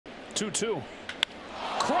2-2.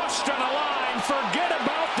 Crushed on the line. Forget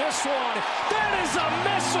about this one. That is a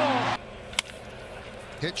missile.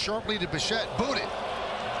 Hit sharply to Bichette. Booted.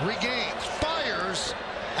 Regains. Fires.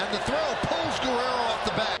 And the throw pulls Guerrero off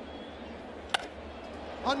the bat.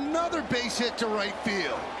 Another base hit to right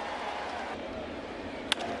field.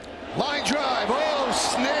 Line drive. Oh,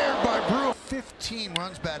 snared by Brew. 15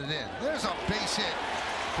 runs batted in. There's a base hit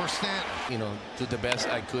for Stanton. You know, did the best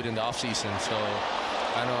I could in the offseason. So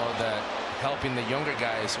I know that helping the younger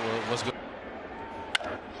guys was good.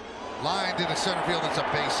 Lined into center field. It's a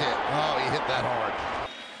base hit. Oh, he hit that hard.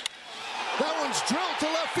 That one's drilled to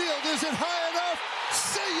left field. Is it high enough?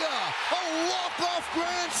 See ya! A walk-off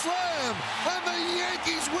grand slam, and the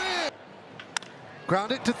Yankees win.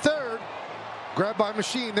 Ground it to third. Grabbed by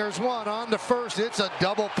Machine. There's one on to first. It's a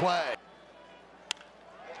double play.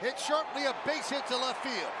 Hit sharply, a base hit to left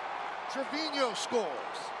field. Trevino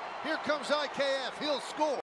scores. Here comes IKF. He'll score.